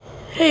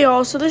Hey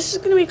y'all, so this is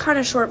going to be kind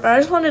of short, but I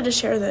just wanted to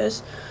share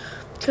this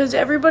because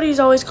everybody's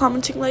always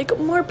commenting like,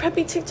 more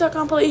preppy TikTok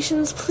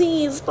compilations,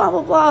 please, blah,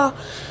 blah, blah.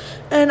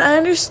 And I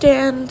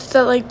understand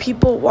that like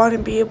people want to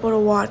be able to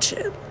watch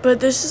it, but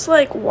this is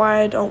like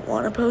why I don't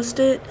want to post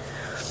it.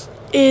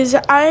 Is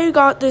I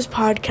got this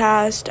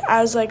podcast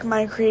as like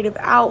my creative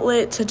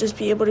outlet to just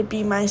be able to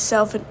be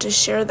myself and to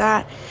share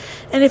that.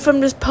 And if I'm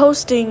just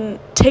posting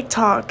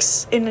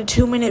TikToks in a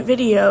 2-minute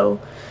video,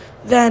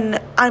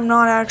 then I'm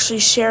not actually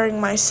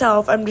sharing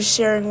myself. I'm just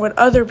sharing what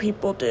other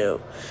people do.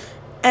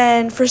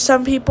 And for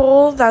some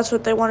people, that's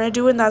what they want to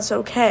do, and that's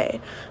okay.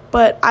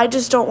 But I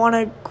just don't want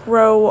to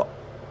grow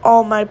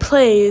all my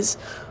plays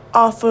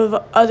off of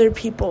other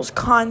people's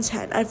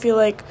content. I feel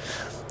like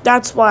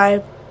that's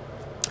why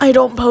I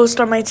don't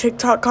post on my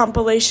TikTok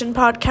compilation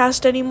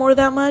podcast anymore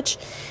that much,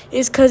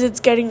 is because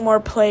it's getting more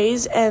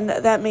plays, and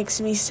that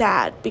makes me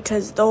sad,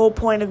 because the whole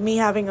point of me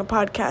having a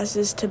podcast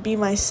is to be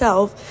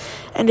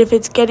myself, and if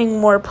it's getting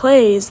more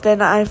plays,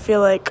 then I feel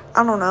like,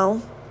 I don't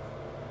know,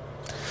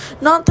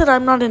 not that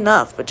I'm not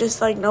enough, but just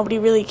like nobody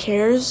really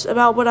cares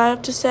about what I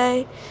have to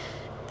say,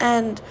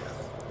 and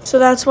so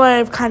that's why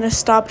I've kind of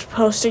stopped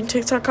posting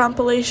TikTok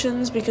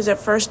compilations, because at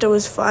first it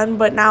was fun,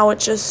 but now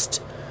it's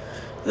just,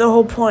 the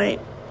whole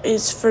point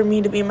is for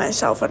me to be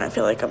myself, and I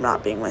feel like I'm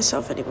not being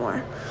myself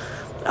anymore.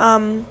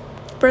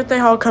 Birthday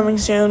haul coming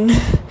soon.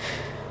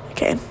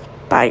 Okay,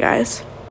 bye guys.